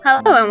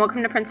Hello and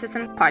welcome to Princess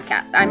and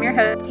Podcast. I'm your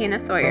host, Hannah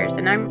Sawyers,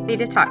 and I'm ready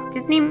to talk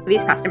Disney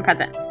movies past and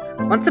present.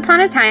 Once upon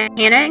a time,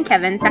 Hannah and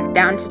Kevin sat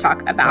down to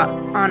talk about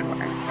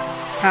Onward.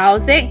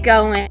 How's it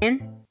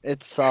going?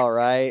 It's all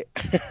right.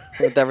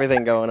 With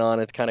everything going on,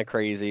 it's kind of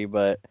crazy,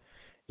 but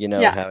you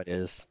know Yeah. how it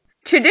is.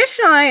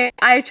 Traditionally,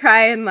 I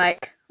try and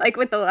like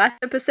with the last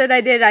episode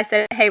I did, I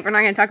said, hey, we're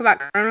not going to talk about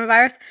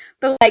coronavirus,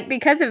 but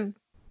because of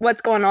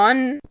what's going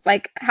on,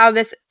 how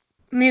this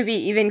movie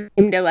even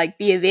came to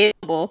be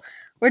available,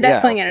 we're Yeah,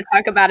 definitely going to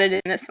talk about it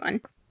in this one.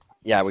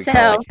 yeah, we kind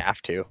of So,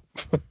 have to.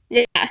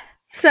 yeah.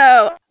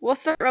 So we'll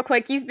start real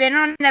quick. You've been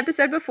on an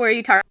episode before.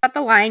 You talked about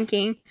The Lion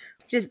King,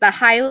 which is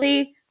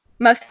the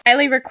most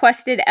highly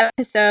requested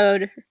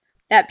episode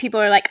that people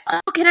are like, oh,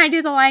 can I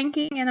do The Lion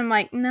King? And I'm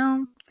like,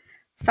 no,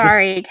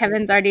 sorry,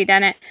 Kevin's already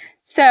done it.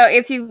 So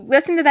if you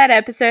listen to that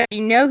episode,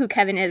 you know who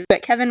Kevin is.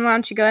 But Kevin, why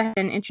don't you go ahead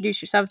and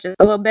introduce yourself just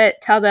a little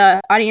bit? Tell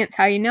the audience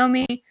how you know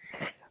me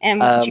and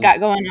what you Um, got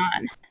going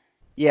on.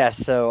 yeah,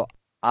 so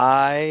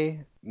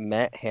I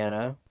met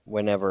Hannah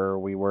whenever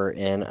we were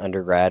in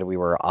undergrad. We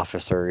were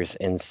officers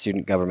in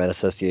Student Government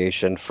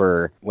Association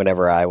for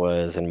whenever I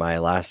was in my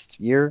last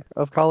year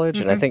of college,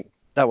 and I Mm-hmm. think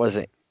that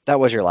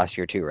was your last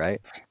year too,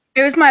 right?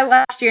 It was my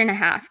last year and a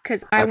half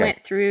because I Okay.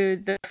 went through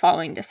the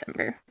following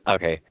December.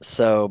 Okay.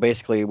 So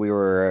basically we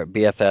were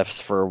BFFs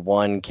for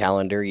one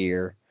calendar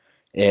year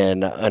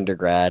in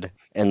undergrad.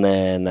 And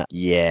then,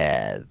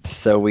 yeah,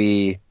 so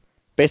we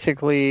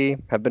basically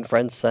have been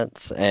friends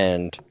since,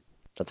 and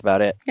that's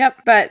about it Yep,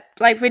 but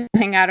we don't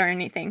hang out or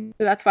anything.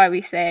 So that's why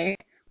we say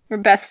we're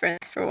best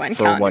friends for one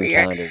for calendar one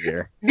year. calendar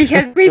year.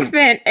 Because we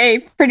spent a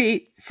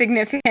pretty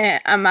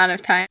significant amount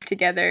of time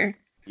together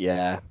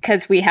Yeah.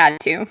 because we had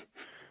to.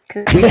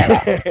 Because we had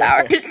office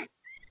hours.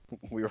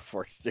 We were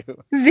forced to.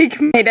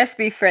 Zeke made us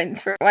be friends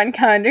for one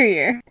calendar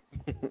year.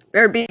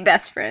 Or be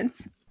best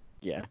friends.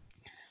 Yeah.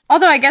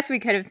 Although I guess we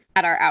could have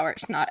had our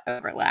hours not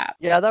overlap.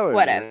 Yeah, that would have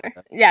Whatever.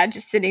 Yeah,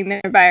 just sitting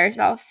there by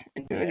ourselves.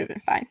 It would have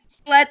been fine.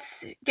 So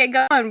let's get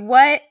going.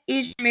 What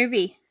is your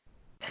movie?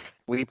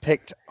 We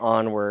picked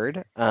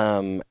Onward,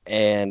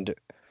 and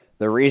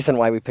the reason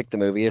why we picked the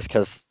movie is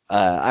because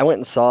I went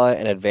and saw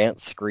an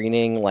advanced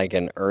screening like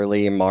in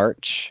early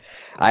March.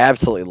 I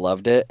absolutely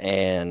loved it,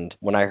 and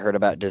when I heard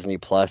about Disney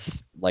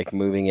Plus like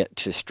moving it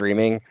to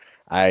streaming,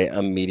 I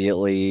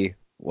immediately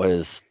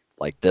was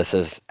like, "This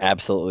is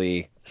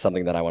absolutely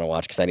something that I want to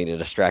watch because I need a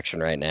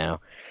distraction right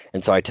now."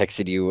 And so I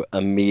texted you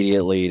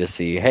immediately to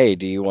see, "Hey,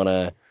 do you want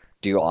to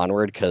do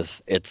Onward?"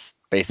 Because it's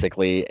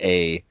basically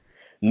a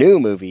new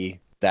movie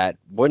that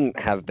wouldn't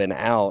have been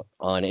out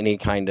on any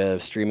kind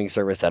of streaming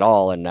service at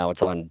all, and now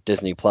it's on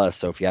Disney Plus.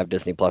 So if you have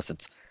Disney Plus,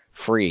 it's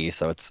free.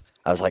 So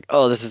I was like,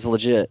 oh, this is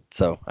legit.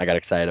 So I got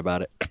excited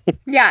about it.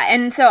 Yeah,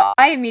 and so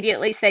I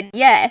immediately said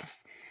yes.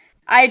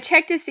 I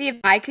checked to see if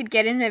I could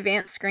get an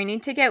advanced screening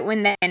ticket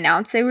when they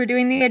announced they were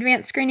doing the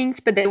advanced screenings,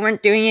 but they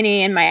weren't doing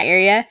any in my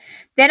area.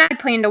 Then I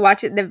planned to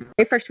watch it the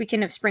very first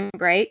weekend of spring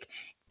break,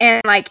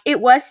 and it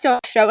was still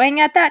showing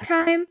at that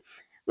time.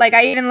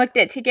 I even looked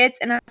at tickets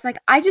and I was like,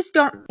 I just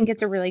don't think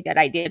it's a really good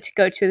idea to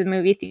go to the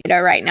movie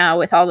theater right now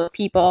with all the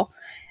people.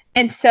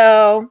 And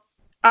so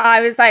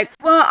I was like,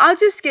 well, I'll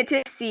just get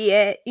to see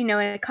it, in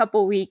a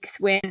couple weeks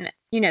when,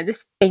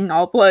 this thing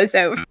all blows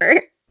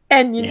over.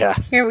 And, Yeah.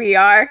 here we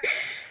are.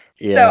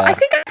 So I Yeah.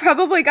 think I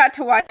probably got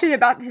to watch it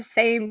about the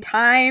same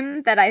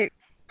time that I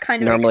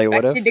kind of Normally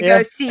would have. expected to Yeah.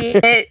 go see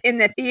it in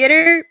the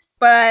theater,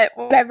 but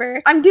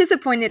whatever. I'm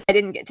disappointed I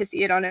didn't get to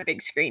see it on a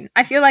big screen.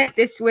 I feel like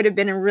this would have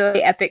been a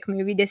really epic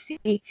movie to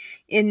see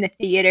in the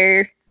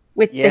theater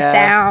with the Yeah.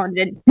 sound,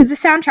 and because the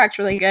soundtrack's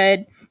really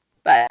good.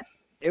 But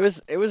It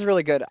was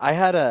really good. I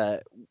had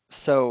a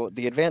so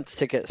the advanced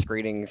ticket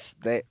screenings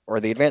the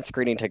advanced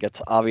screening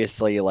tickets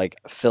obviously like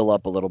fill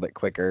up a little bit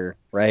quicker,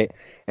 right?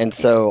 And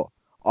so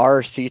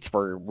our seats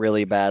were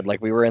really bad.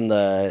 Like we were in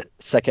the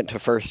second to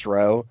first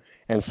row,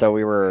 and so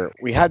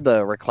we had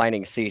the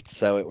reclining seats,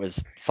 so it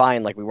was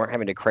fine. Like we weren't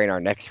having to crane our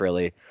necks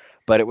really,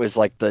 but it was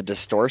like the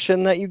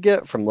distortion that you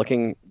get from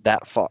looking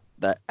that far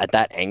that at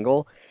that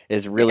angle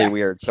is really yeah.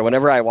 weird. So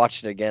whenever I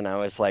watched it again, I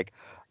was like,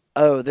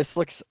 oh, this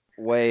looks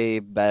way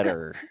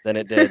better than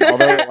it did.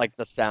 Although like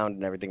the sound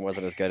and everything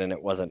wasn't as good and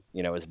it wasn't, as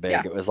Yeah.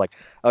 big. It was like,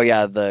 oh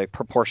yeah, the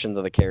proportions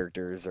of the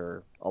characters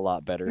are a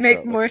lot better. So Make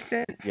it more looks,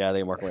 sense. yeah,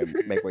 they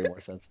make way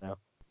more sense now.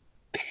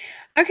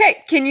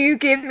 Okay, can you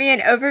give me an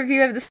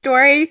overview of the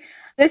story?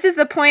 This is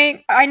the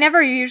point. I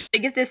never usually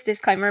give this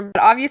disclaimer,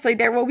 but obviously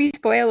there will be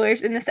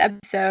spoilers in this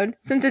episode.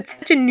 Since it's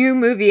such a new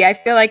movie, I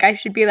feel like I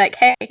should be like,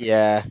 hey,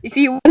 Yeah. if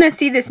you want to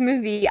see this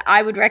movie,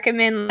 I would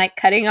recommend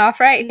cutting off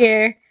right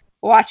here,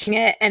 watching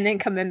it, and then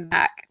coming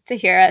back to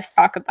hear us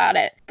talk about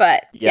it.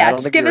 But Yeah,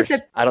 just give us a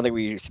I don't think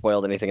we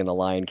spoiled anything in The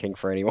Lion King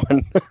for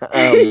anyone.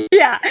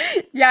 yeah.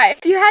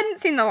 If you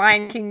hadn't seen The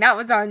Lion King, that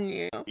was on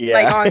you,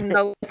 Yeah. on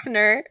the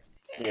listener.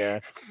 Yeah.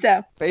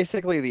 So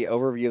Basically, the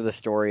overview of the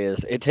story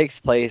is it takes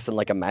place in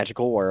like a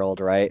magical world,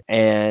 right?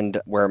 And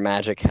where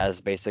magic has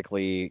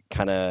basically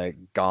kind of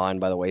gone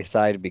by the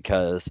wayside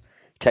because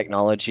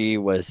technology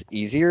was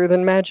easier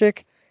than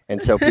magic.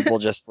 And so people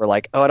just were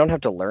like, oh, I don't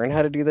have to learn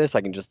how to do this.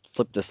 I can just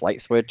flip this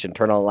light switch and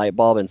turn on a light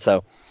bulb. And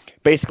so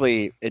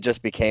basically it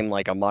just became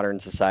like a modern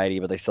society,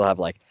 but they still have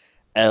like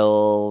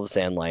elves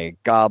and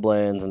like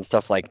goblins and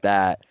stuff like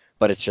that.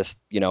 But it's just,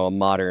 a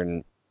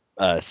modern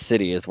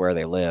city is where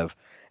they live.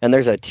 And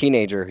there's a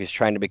teenager who's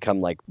trying to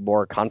become like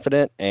more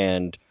confident.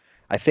 And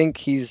I think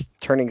he's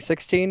turning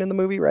 16 in the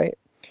movie, right?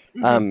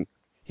 Mhm.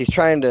 He's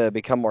trying to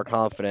become more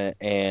confident,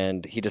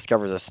 and he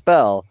discovers a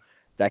spell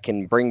that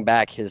can bring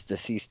back his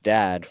deceased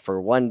dad for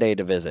one day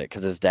to visit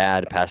because his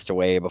dad passed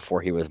away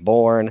before he was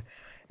born,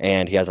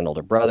 and he has an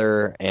older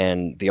brother,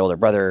 and the older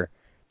brother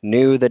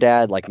knew the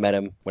dad, like met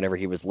him whenever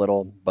he was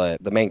little,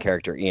 but the main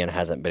character Ian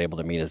hasn't been able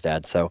to meet his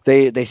dad. So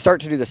they start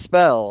to do the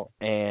spell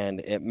and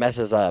it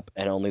messes up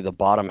and only the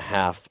bottom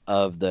half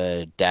of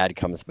the dad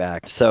comes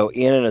back. So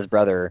Ian and his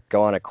brother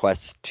go on a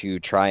quest to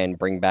try and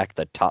bring back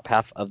the top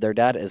half of their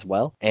dad as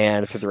well.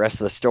 And through the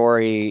rest of the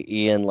story,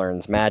 Ian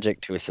learns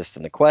magic to assist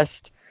in the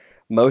quest.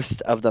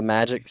 Most of the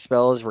magic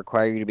spells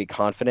require you to be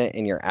confident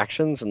in your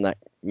actions, and that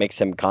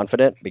makes him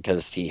confident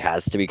because he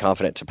has to be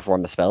confident to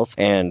perform the spells.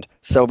 And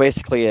so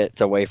basically it's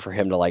a way for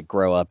him to like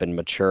grow up and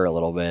mature a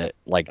little bit,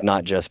 like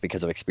not just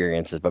because of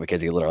experiences, but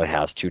because he literally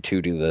has to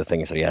do the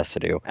things that he has to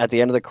do. At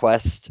the end of the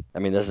quest, I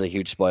mean, this is a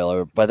huge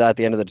spoiler, but at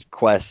the end of the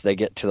quest, they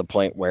get to the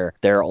point where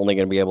they're only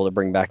going to be able to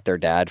bring back their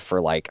dad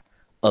for like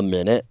a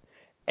minute.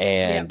 Yep.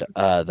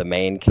 And the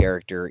main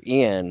character,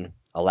 Ian,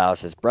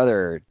 allows his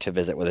brother to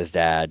visit with his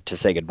dad to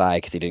say goodbye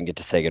because he didn't get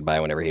to say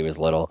goodbye whenever he was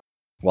little.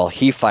 While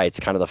he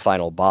fights kind of the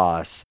final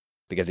boss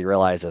because he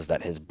realizes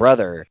that his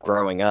brother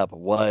growing up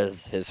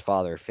was his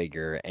father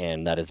figure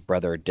and that his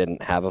brother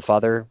didn't have a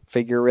father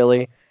figure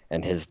really,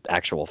 and his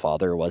actual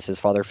father was his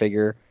father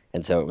figure.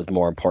 And so it was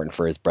more important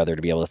for his brother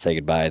to be able to say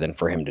goodbye than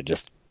for him to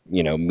just,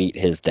 meet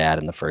his dad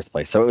in the first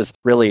place. So it was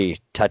really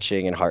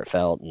touching and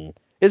heartfelt, and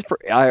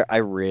I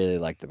really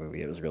liked the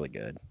movie. It was really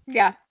good.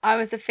 Yeah, I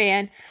was a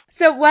fan.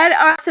 So what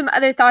are some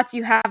other thoughts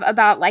you have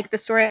about like the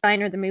storyline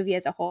or the movie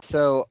as a whole?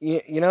 So,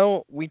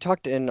 we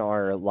talked in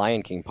our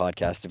Lion King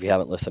podcast. If you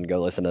haven't listened,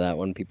 go listen to that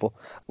one, people.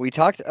 We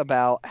talked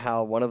about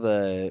how one of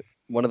the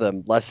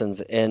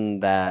lessons in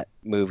that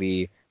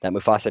movie that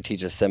Mufasa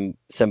teaches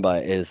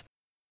Simba is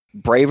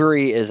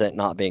bravery isn't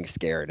not being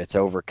scared. It's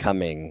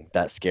overcoming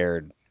that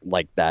scared,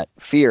 like that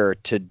fear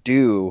to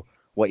do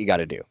what you got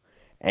to do.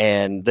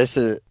 And this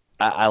is,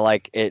 I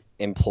like it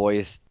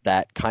employs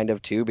that kind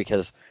of too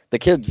because the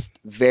kid's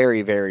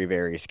very, very,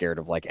 very scared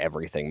of like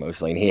everything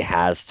mostly, and he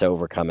has to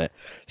overcome it.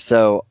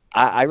 So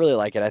I really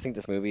like it. I think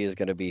this movie is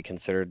going to be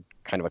considered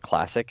kind of a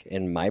classic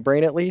in my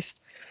brain at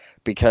least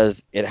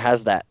because it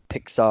has that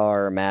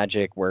Pixar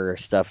magic where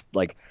stuff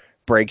like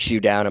breaks you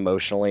down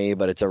emotionally,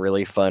 but it's a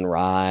really fun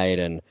ride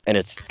and I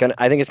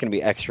think it's gonna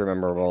be extra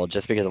memorable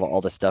just because of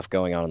all the stuff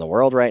going on in the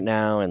world right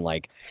now. And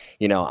like,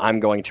 I'm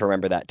going to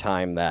remember that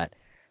time that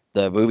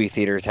the movie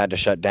theaters had to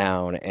shut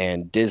down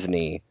and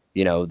Disney,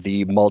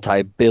 the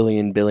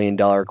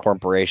multi-billion-billion-dollar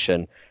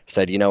corporation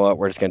said, you know what,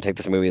 we're just gonna take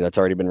this movie that's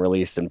already been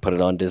released and put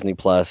it on Disney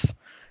Plus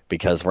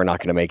because we're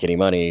not gonna make any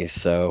money,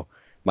 so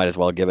might as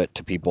well give it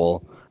to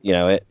people.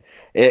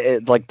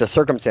 It like the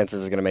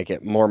circumstances is going to make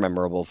it more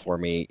memorable for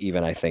me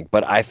even I think,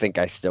 but I think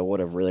I still would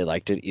have really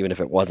liked it even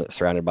if it wasn't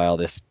surrounded by all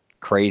this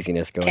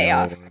craziness going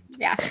on. Chaos.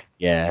 Yeah.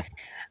 Yeah.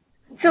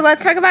 So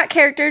let's talk about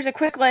characters. A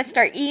quick list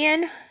are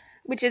Ian,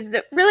 which is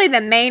really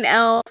the main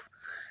elf,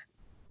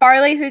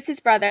 Barley, who's his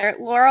brother,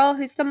 Laurel,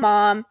 who's the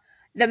mom,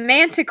 the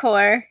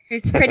Manticore,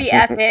 who's pretty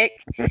epic.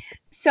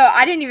 So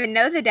I didn't even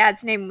know the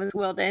dad's name was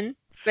Wilden,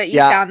 but you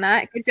found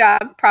that. Good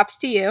job. Props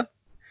to you.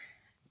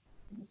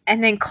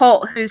 And then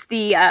Colt, who's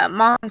the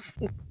mom's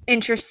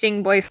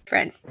interesting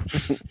boyfriend.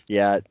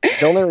 Yeah,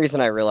 the only reason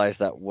I realized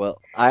that,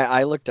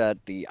 I looked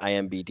at the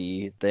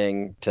IMDb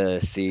thing to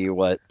see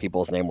what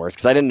people's name was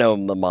because I didn't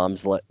know the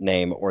mom's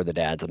name or the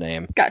dad's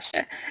name.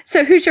 Gotcha.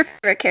 So who's your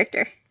favorite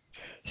character?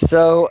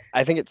 So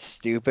I think it's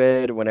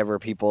stupid whenever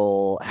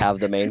people have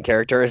the main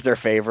character as their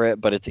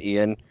favorite, but it's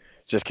Ian,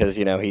 just because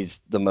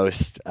he's the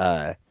most.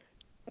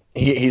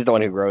 He's the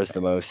one who grows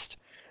the most,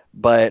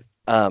 but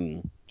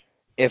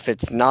if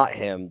it's not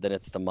him, then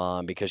it's the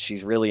mom because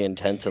she's really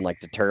intense and like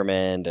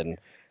determined and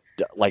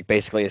like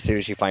basically as soon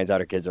as she finds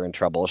out her kids are in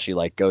trouble, she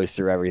like goes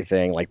through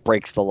everything, like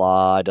breaks the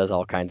law, does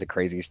all kinds of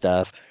crazy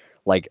stuff.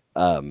 Like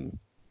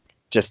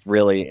just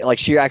really like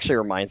she actually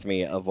reminds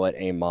me of what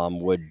a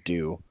mom would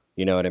do.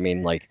 You know what I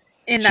mean? Like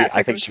in that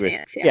I think she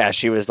was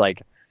she was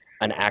like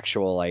an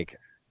actual like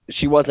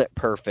she wasn't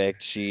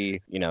perfect. She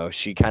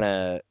kind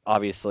of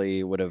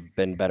obviously would have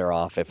been better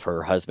off if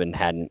her husband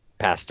hadn't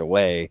passed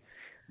away,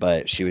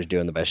 but she was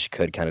doing the best she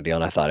could kind of deal,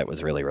 and I thought it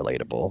was really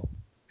relatable.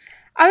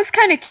 I was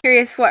kind of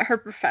curious what her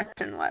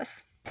profession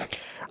was.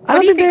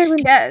 What do you think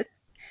she does?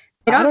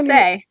 They don't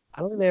say. I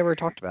don't think they ever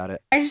talked about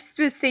it. I just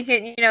was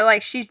thinking,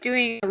 like she's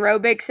doing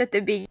aerobics at the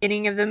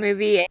beginning of the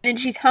movie, and then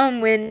she's home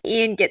when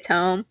Ian gets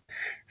home.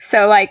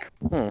 So, like,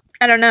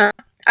 I don't know.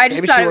 I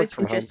just thought it was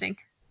interesting.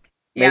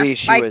 Maybe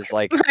she was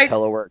like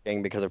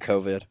teleworking because of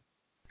COVID.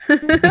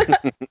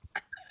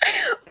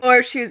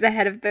 Or she was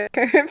ahead of the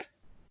curve.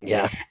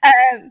 Yeah.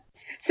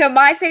 So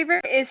my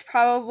favorite is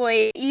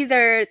probably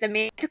either the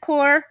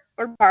Manticore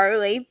or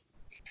Barley.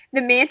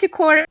 The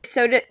Manticore is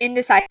so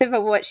indecisive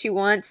of what she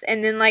wants,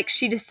 and then like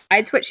she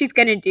decides what she's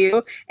gonna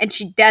do, and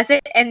she does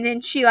it, and then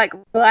she like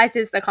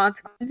realizes the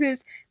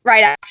consequences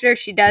right after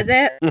she does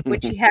it, when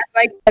she has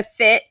like a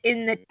fit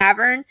in the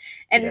tavern,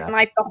 and Yeah. then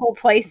like the whole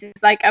place is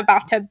like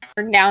about to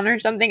burn down or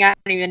something. I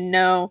don't even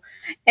know.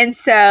 And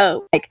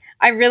so like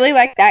I really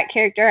like that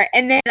character,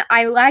 and then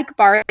I like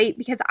Barley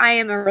because I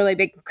am a really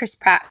big Chris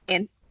Pratt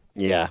fan,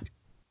 Yeah.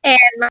 and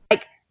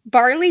like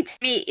Barley to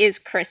me is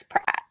Chris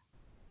Pratt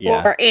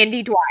Yeah. or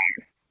Andy Dwyer.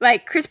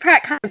 Like Chris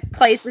Pratt kind of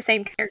plays the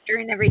same character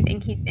in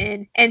everything he's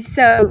in. And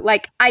so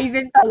like I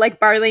even felt like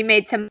Barley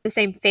made some of the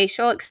same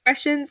facial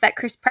expressions that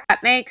Chris Pratt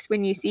makes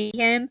when you see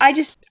him.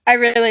 I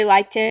really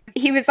liked him.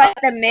 He was like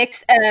a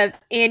mix of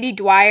Andy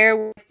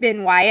Dwyer with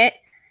Ben Wyatt.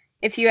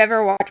 If you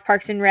ever watch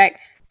Parks and Rec,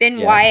 Ben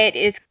Yeah. Wyatt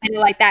is kind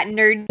of like that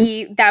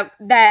nerdy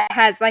that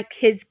has like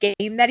his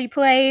game that he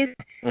plays,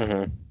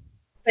 Mm-hmm.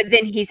 but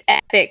then he's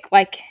epic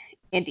like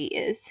Andy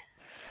is.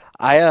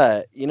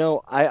 I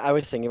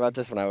was thinking about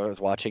this when I was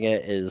watching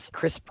it, is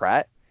Chris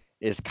Pratt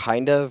is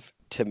kind of,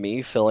 to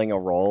me, filling a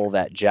role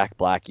that Jack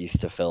Black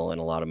used to fill in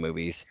a lot of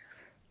movies.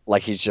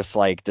 Like he's just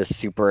like this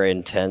super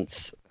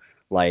intense,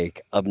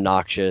 like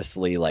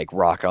obnoxiously like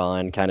rock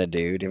on kind of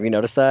dude. Have you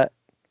noticed that?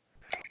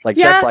 Like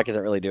Jack Yeah, Black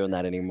isn't really doing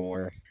that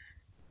anymore.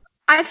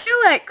 I feel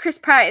like Chris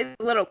Pratt is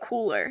a little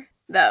cooler,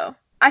 though.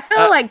 I feel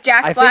Uh, like I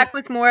Jack think Black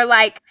was more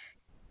like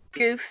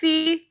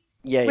goofy,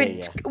 yeah, yeah, which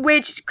yeah.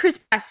 which Chris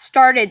Pratt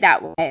started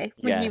that way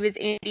when he Yeah. was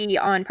Andy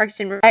on Parks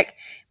and Rec,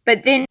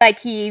 but then like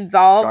he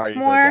evolved Guardians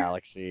of the more.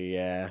 Galaxy,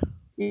 yeah.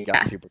 He got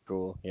Yeah, super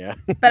cool. Yeah.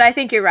 but I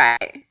think you're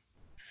right.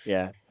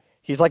 Yeah.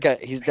 He's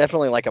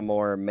definitely like a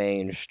more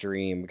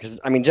mainstream, because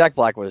I mean Jack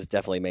Black was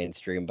definitely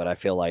mainstream, but I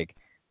feel like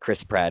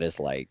Chris Pratt is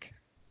like,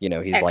 he's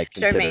like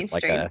Extra considered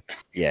like mainstream. a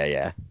yeah,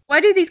 yeah.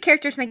 What do these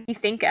characters make you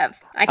think of?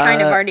 I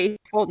kind of Uh already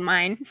told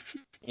mine.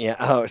 yeah,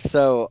 oh,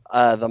 so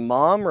the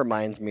mom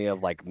reminds me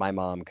of like my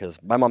mom, because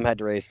my mom had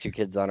to raise two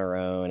kids on her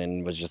own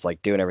and was just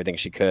like doing everything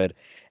she could.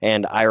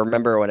 And I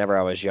remember whenever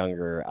I was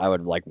younger, I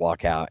would like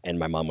walk out and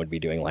my mom would be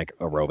doing like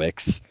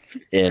aerobics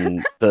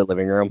in the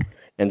living room.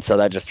 And so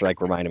that just like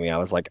reminded me. I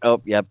was like, "Oh,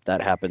 yep,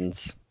 that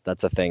happens.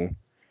 That's a thing.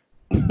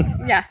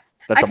 Yeah,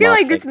 That's I a feel mom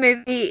like thing." this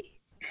movie,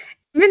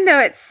 even though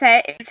it's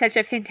set in such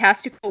a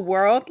fantastical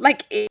world,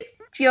 like it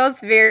feels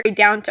very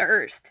down to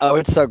earth. Oh,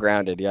 it's so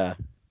grounded, yeah.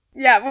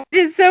 Yeah, which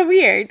is so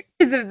weird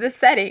because of the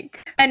setting.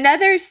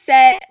 Another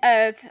set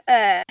of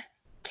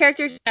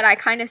characters that I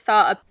kind of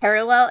saw a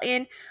parallel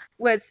in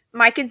was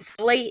Mike and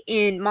Sully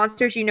in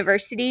Monsters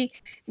University,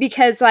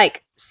 because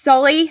like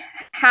Sully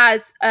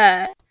has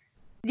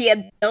the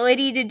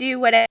ability to do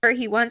whatever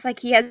he wants. Like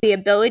he has the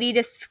ability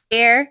to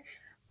scare.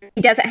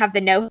 He doesn't have the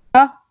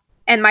know-how,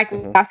 and Mike Hmm.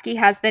 Wazowski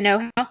has the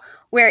know-how.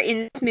 Where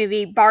in this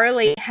movie,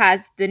 Barley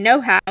has the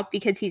know-how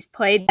because he's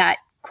played that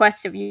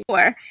Quest of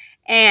Yore,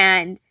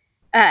 and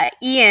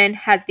Ian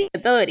has the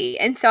ability.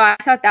 And so I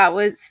thought that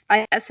was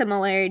a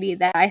similarity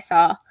that I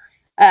saw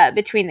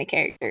between the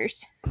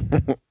characters.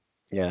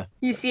 Yeah.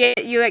 You see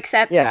it, you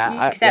accept Yeah, my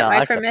I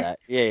accept premise. that.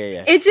 Yeah, yeah,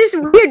 yeah. It's just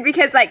weird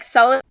because like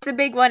Sully's the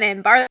big one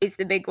and Barley's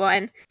the big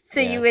one. So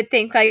you Yeah. would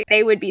think like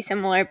they would be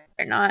similar, but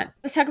they're not.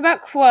 Let's talk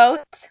about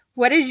quotes.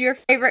 What is your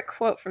favorite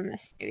quote from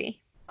this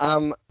movie?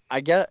 I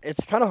get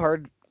it's kind of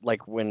hard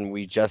like when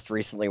we just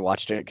recently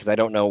watched it, because I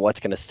don't know what's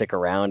going to stick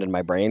around in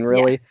my brain Yeah.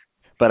 really.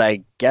 But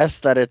I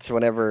guess that it's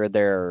whenever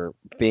they're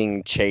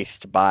being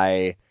chased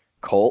by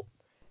Colt,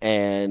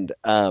 and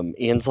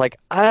Ian's like,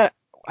 I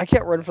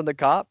can't run from the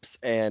cops,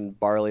 and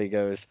Barley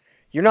goes,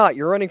 "You're not.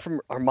 You're running from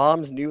our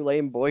mom's new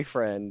lame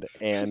boyfriend."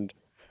 And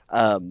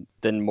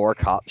then more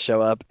cops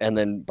show up, and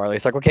then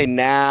Barley's like, "Okay,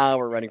 now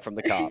we're running from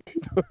the cop."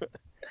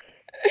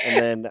 And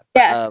then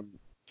Yeah.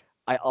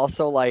 I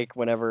also like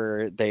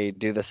whenever they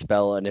do the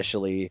spell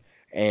initially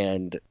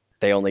and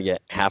they only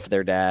get half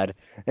their dad,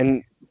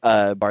 and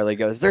Barley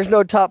goes, "There's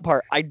no top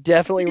part." I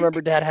definitely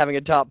remember Dad having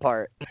a top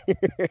part.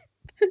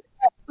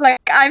 Like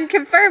I'm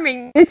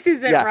confirming this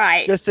isn't Yeah,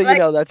 right. just so you Like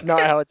know, that's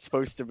not how it's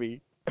supposed to be.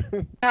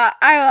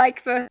 I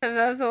like both of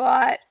those a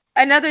lot.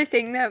 Another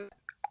thing that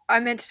I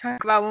meant to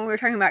talk about when we were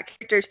talking about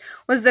characters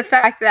was the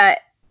fact that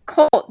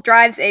Colt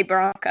drives a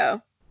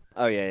Bronco,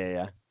 Oh yeah, yeah,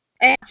 yeah,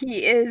 and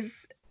he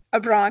is a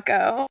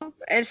Bronco.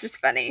 It's just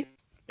funny. yeah.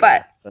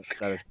 But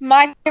That is.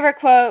 my favorite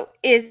quote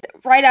is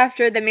right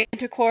after the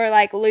Manticore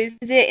like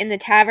loses it in the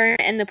tavern,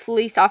 and the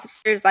police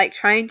officers like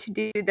trying to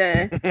do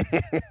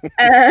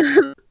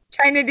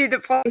the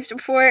police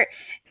report,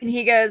 and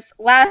he goes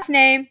last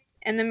name,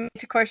 and the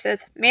Manticore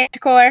says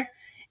Manticore,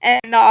 and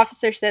the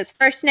officer says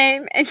first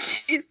name, and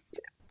she's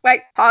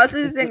like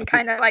pauses and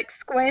kind of like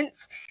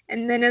squints,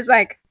 and then is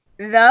like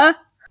the.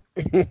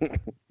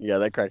 Yeah,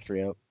 that cracks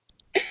me up.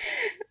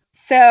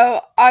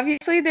 So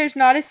obviously there's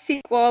not a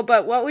sequel,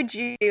 but what would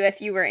you do if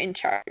you were in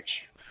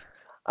charge?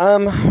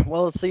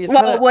 Well, see, it's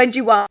kind What of. would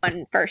you want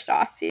one first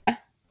off? Yeah.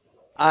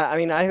 I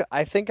mean,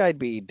 I think I'd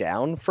be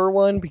down for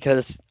one,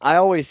 because I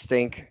always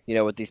think,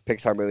 with these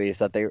Pixar movies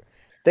that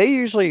they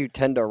usually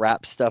tend to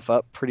wrap stuff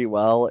up pretty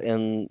well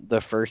in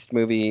the first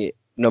movie,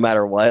 no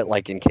matter what,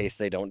 like in case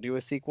they don't do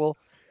a sequel.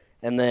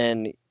 And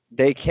then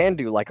they can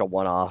do like a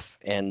one-off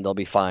and they'll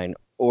be fine,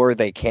 or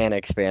they can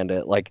expand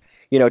it. Like,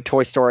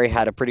 Toy Story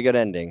had a pretty good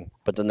ending,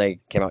 but then they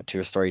came out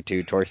Toy Story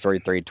 2, Toy Story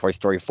 3, Toy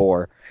Story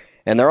 4,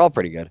 and they're all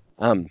pretty good.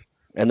 And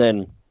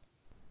then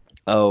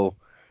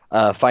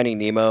Finding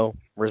Nemo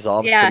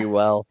resolved Yeah. pretty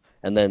well,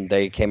 and then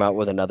they came out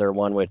with another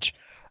one, which,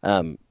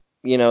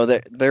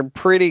 they're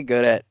pretty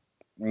good at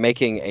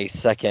making a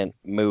second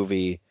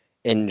movie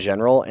in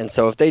general. And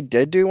so if they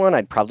did do one,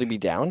 I'd probably be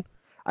down.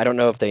 I don't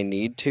know if they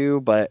need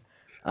to, but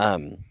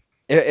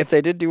if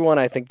they did do one,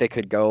 I think they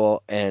could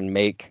go and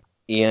make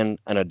Ian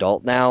an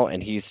adult now,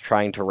 and he's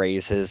trying to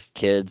raise his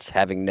kids,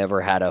 having never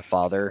had a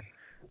father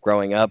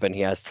growing up, and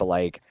he has to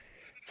like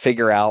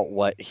figure out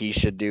what he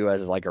should do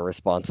as like a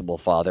responsible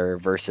father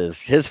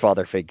versus his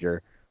father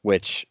figure,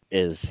 which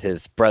is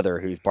his brother,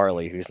 who's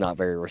Barley, who's not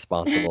very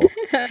responsible.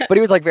 But he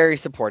was like very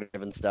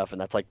supportive and stuff, and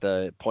that's like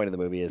the point of the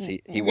movie is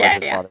he was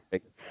his father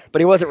figure,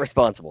 but he wasn't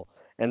responsible.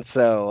 And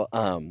so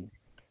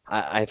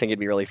I think it'd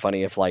be really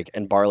funny if like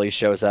and Barley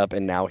shows up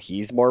and now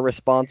he's more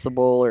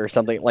responsible or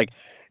something. Like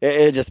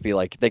it'd just be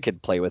like they could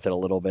play with it a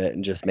little bit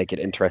and just make it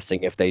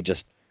interesting if they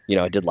just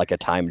did like a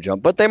time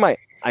jump. But they might.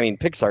 I mean,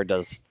 Pixar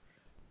does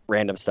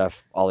random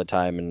stuff all the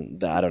time,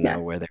 and I don't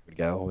know where they would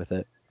go with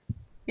it.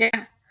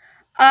 Yeah.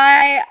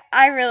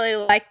 I really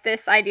like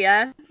this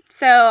idea.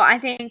 So I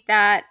think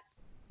that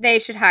they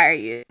should hire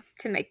you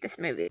to make this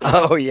movie.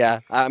 Oh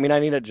yeah. I mean, I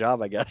need a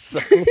job, I guess. So,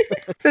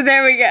 So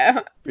there we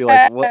go. be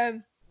like,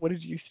 what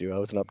did you do? I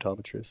was an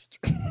optometrist.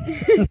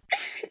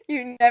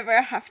 You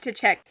never have to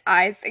check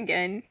eyes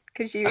again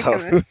because you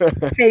become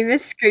a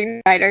famous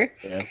screenwriter.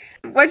 Yeah.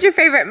 What's your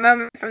favorite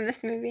moment from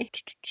this movie?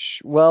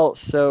 Well,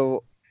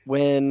 so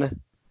when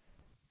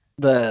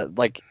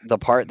the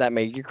part that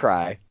made you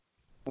cry,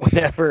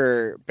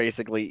 whenever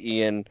basically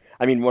Ian,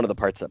 I mean, one of the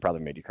parts that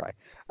probably made you cry,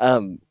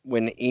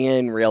 when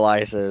Ian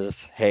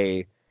realizes,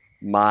 hey,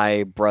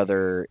 my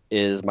brother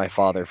is my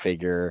father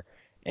figure,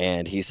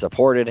 and he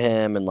supported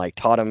him and like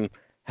taught him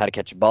how to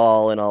catch a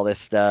ball and all this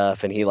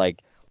stuff, and he like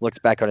looks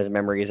back on his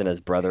memories and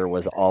his brother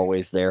was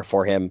always there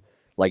for him,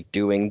 like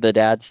doing the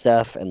dad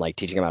stuff and like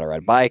teaching him how to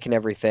ride a bike and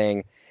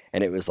everything,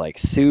 and it was like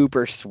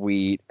super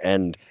sweet,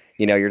 and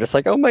you're just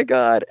like, oh my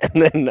god.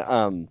 And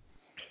then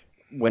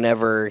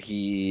whenever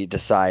he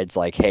decides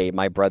like, hey,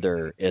 my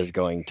brother is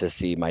going to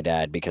see my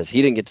dad because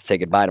he didn't get to say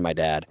goodbye to my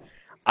dad,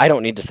 I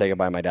don't need to say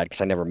goodbye to my dad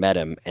because I never met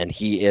him and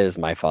he is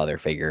my father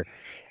figure.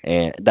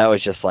 And that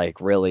was just like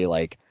really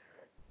like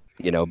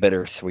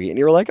bittersweet, and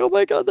you were like, oh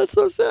my god, that's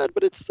so sad,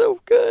 but it's so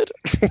good.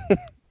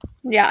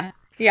 Yeah.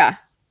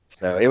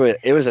 So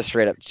it was a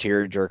straight up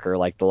tearjerker,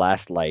 like the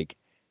last like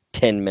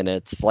 10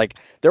 minutes. Like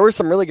there was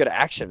some really good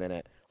action in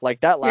it, like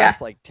that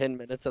last like 10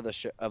 minutes of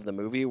the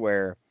movie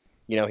where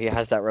he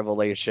has that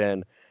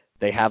revelation.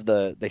 They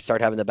start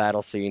having the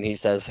battle scene. He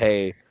says,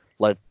 hey,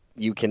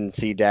 you can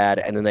see dad,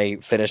 and then they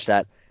finish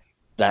that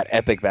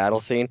epic battle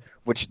scene,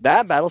 which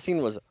that battle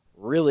scene was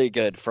really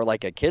good for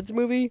like a kids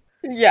movie.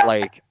 Yeah.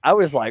 Like I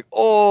was like,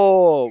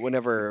 oh,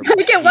 whenever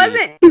like it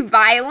wasn't too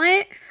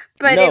violent,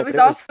 but it was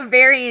also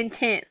very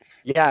intense.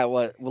 Yeah, it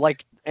was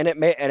like, and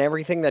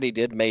everything that he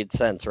did made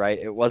sense, right?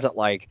 It wasn't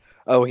like,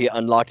 oh, he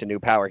unlocked a new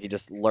power. He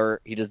just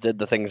did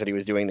the things that he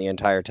was doing the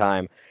entire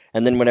time.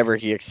 And then whenever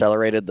he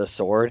accelerated the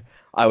sword,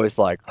 I was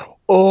like,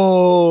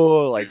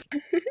 oh, like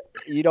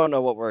you don't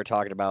know what we're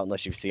talking about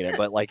unless you've seen it.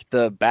 But like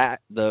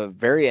the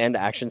very end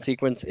action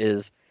sequence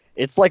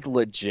it's like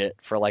legit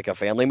for like a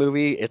family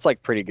movie. It's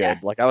like pretty good. Yeah.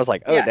 Like I was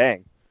like, oh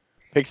dang.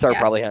 Pixar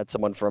probably had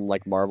someone from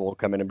like Marvel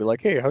come in and be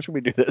like, hey, how should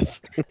we do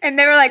this? And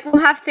they were like,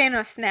 we'll have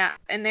Thanos snap.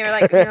 And they were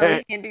like, no,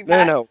 we can't do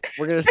that. No,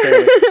 we're gonna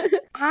stay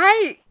with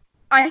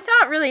I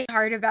thought really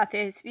hard about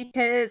this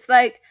because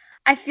like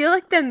I feel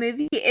like the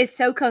movie is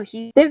so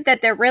cohesive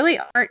that there really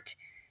aren't,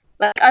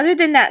 like, other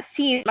than that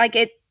scene, like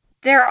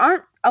there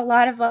aren't a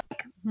lot of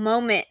like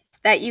moments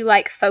that you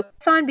like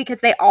focus on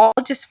because they all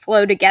just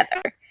flow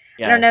together.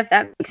 Yeah. I don't know if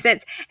that makes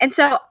sense. And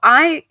so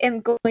I am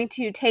going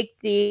to take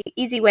the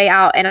easy way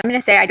out, and I'm going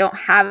to say I don't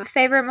have a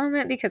favorite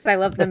moment because I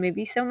love the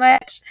movie so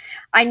much.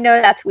 I know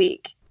that's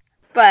weak,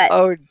 but...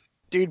 Oh,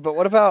 dude, but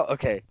what about,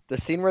 okay, the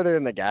scene where they're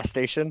in the gas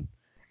station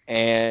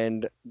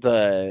and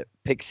the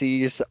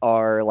pixies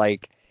are,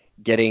 like,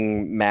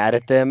 getting mad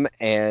at them,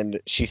 and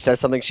she says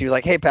something, she was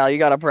like, hey, pal, you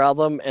got a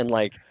problem? And,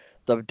 like,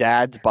 the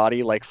dad's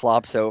body, like,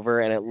 flops over,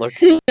 and it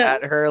looks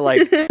at her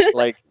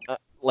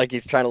like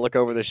he's trying to look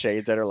over the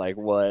shades at her, like,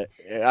 what?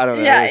 I don't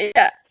know.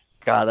 Yeah.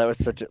 God, that was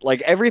such a,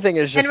 like, everything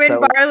is just. And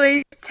when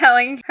Barley's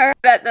telling her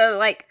that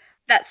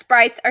that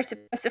sprites are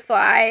supposed to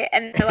fly,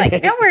 and they're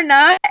like, no, we're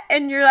not,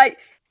 and you're like,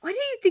 what do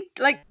you think?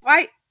 Like,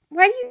 why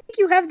do you think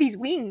you have these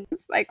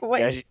wings? Like,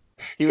 what? Yeah,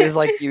 he was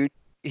like,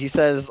 he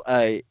says,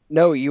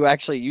 no, you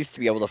actually used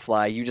to be able to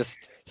fly. You just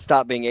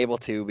stop being able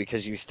to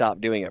because you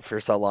stopped doing it for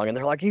so long. And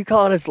they're like, "You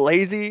calling us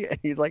lazy?" And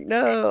he's like,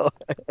 "No."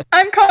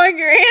 I'm calling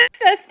your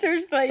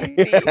ancestors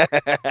lazy.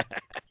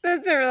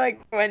 That's a really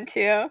good one,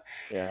 too.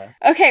 Yeah.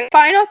 Okay,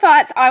 final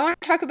thoughts. I want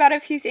to talk about a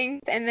few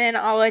things, and then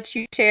I'll let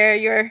you share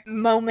your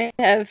moment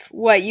of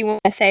what you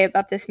want to say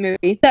about this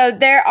movie. So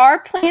there are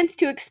plans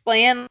to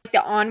expand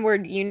the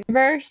Onward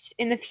universe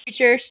in the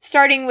future,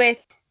 starting with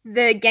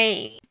the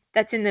game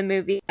that's in the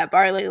movie that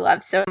Barley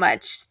loves so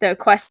much, The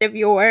Quest of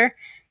Yore.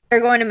 They're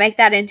going to make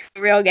that into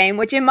a real game,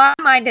 which in my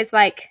mind is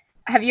like,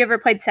 have you ever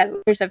played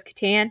Settlers of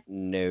Catan?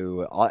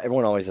 No.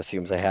 Everyone always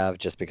assumes I have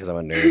just because I'm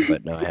a nerd,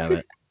 but no, I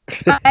haven't.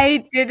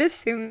 I did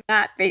assume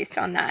that based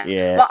on that.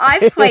 Yeah. Well,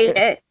 I've played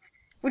it,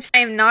 which I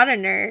am not a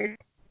nerd.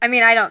 I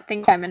mean, I don't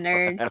think I'm a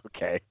nerd.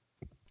 Okay.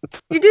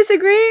 You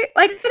disagree?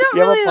 Like, I don't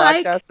You have really a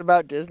like. podcast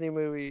about Disney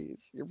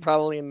movies. You're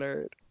probably a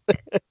nerd.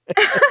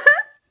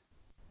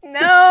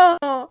 No,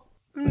 I'm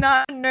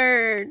not a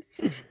nerd.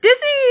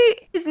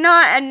 Disney is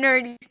not a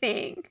nerdy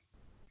thing.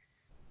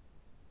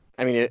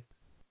 I mean,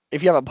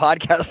 if you have a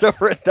podcast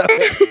over it, though.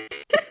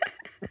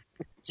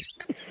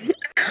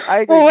 I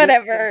agree. Well, Disney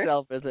whatever.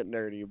 itself isn't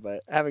nerdy,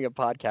 but having a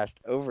podcast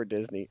over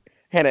Disney,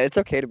 Hannah, it's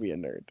okay to be a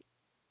nerd.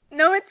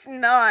 No, it's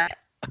not.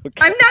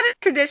 Okay. I'm not a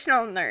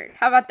traditional nerd.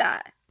 How about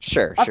that?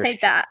 Sure. I'll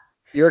take that.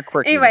 You're a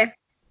quirky. Anyway.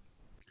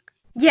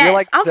 Yes, You're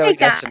like I'll Zooey take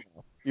that.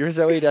 Deschanel. You're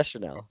Zooey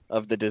Deschanel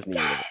of the Disney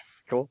universe. Yes.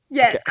 Cool.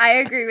 Yes, Okay. I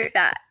agree with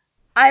that.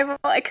 I will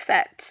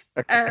accept.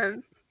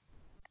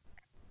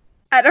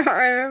 I don't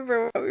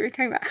remember what we were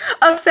talking about.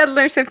 Oh,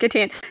 Settlers of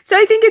Catan. So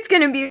I think it's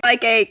going to be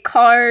like a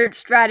card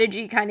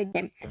strategy kind of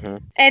game. Mm-hmm.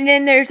 And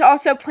then there's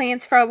also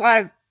plans for a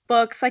lot of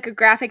books, like a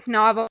graphic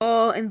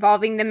novel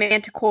involving the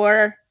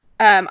Manticore.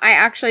 I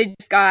actually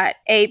just got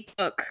a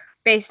book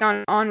based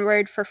on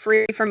Onward for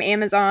free from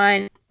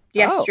Amazon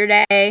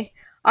yesterday.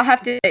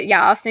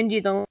 I'll send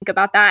you the link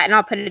about that, and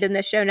I'll put it in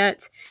the show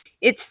notes.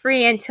 It's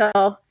free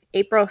until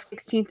April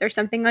 16th or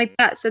something like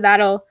that, so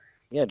that'll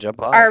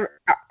jump on.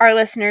 Our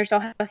listeners will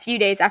have a few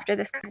days after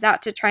this comes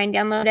out to try and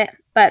download it.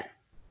 But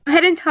go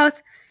ahead and tell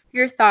us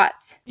your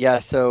thoughts. Yeah,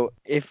 so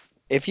if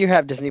you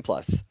have Disney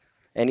Plus,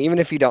 and even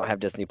if you don't have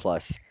Disney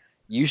Plus,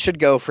 you should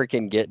go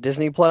freaking get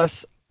Disney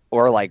Plus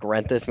or like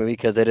rent this movie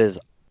because it is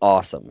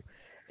awesome.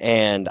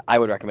 And I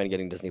would recommend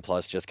getting Disney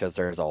Plus just because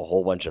there's a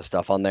whole bunch of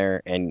stuff on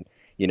there, and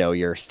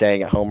you're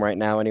staying at home right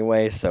now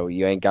anyway, so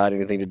you ain't got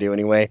anything to do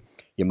anyway.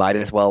 You might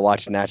as well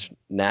watch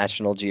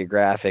National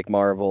Geographic,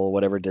 Marvel,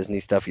 whatever Disney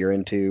stuff you're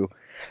into.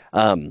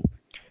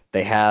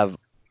 They have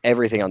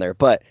everything on there.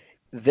 But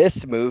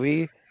this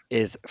movie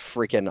is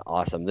freaking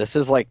awesome. This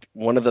is like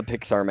one of the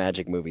Pixar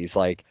magic movies.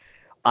 Like,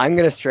 I'm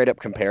going to straight up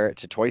compare it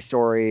to Toy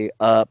Story,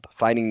 Up,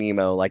 Finding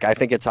Nemo. Like, I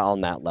think it's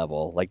on that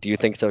level. Like, do you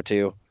think so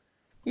too?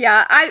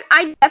 Yeah,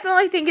 I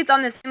definitely think it's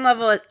on the same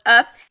level as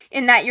Up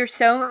in that you're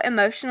so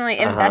emotionally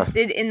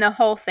invested in the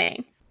whole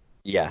thing.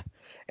 Yeah.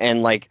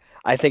 And like,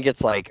 I think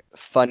it's like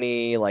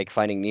funny, like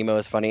Finding Nemo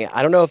is funny.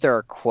 I don't know if there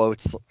are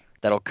quotes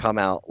that'll come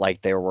out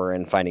like there were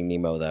in Finding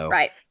Nemo though.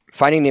 Right.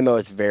 Finding Nemo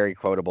is very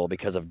quotable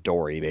because of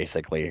Dory,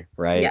 basically,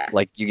 right? Yeah.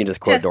 Like you can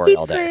just quote Dory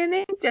all day.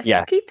 Swimming, Keep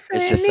swimming.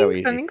 It's just so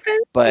easy. Swimming.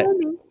 But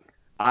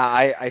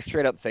I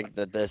straight up think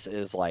that this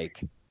is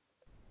like,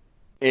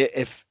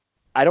 if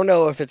I don't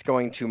know if it's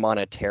going to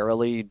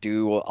monetarily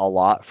do a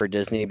lot for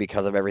Disney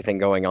because of everything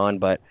going on,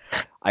 but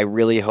I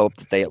really hope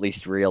that they at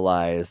least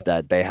realize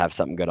that they have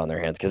something good on their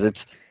hands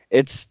because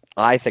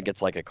I think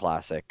it's like a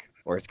classic,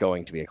 or it's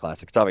going to be a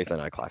classic. It's obviously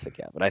not a classic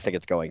yet, but I think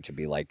it's going to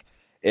be like,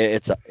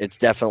 it's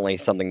definitely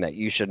something that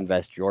you should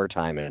invest your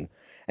time in.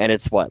 And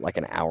it's like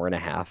an hour and a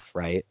half,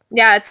 right?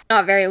 Yeah, it's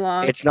not very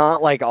long. It's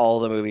not like all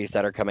the movies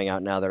that are coming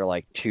out now that are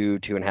like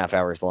 2.5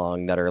 hours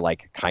long that are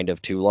like kind of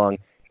too long.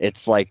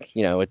 It's like,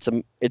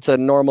 it's a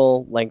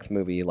normal length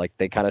movie, like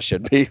they kind of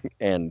should be,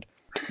 and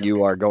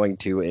you are going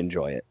to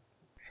enjoy it.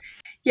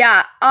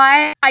 Yeah,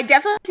 I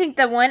definitely think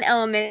the one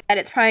element that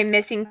it's probably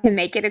missing to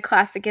make it a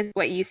classic is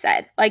what you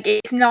said. Like,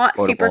 it's not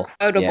super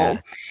quotable.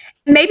 Yeah.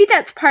 Maybe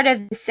that's part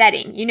of the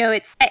setting.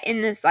 It's set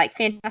in this like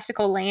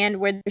fantastical land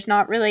where there's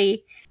not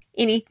really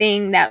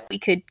anything that we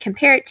could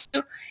compare it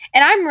to.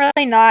 And I'm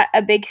really not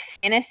a big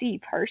fantasy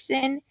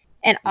person,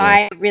 and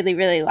I really,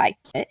 really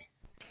liked it.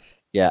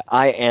 Yeah,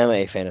 I am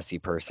a fantasy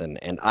person,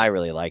 and I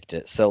really liked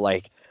it. So,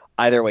 like,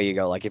 either way you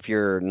go, like, if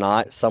you're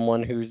not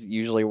someone who's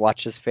usually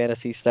watches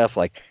fantasy stuff,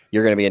 like,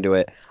 you're going to be into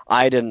it.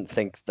 I didn't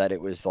think that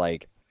it was,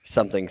 like,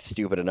 something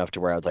stupid enough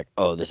to where I was like,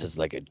 oh, this is,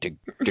 like, a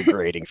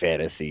degrading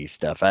fantasy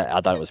stuff.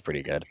 I thought it was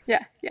pretty good.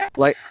 Yeah.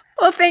 Like,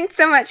 well, thanks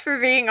so much for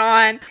being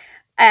on.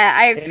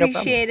 I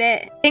appreciate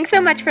it. Thanks so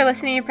much for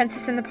listening to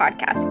Princess in the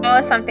Podcast. Follow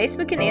us on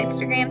Facebook and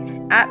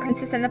Instagram at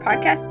Princess in the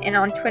Podcast, and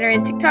on Twitter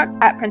and TikTok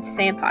at Princess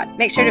and Pod.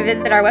 Make sure to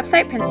visit our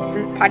website,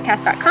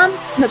 princessinthepodcast.com.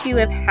 Hope you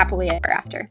live happily ever after.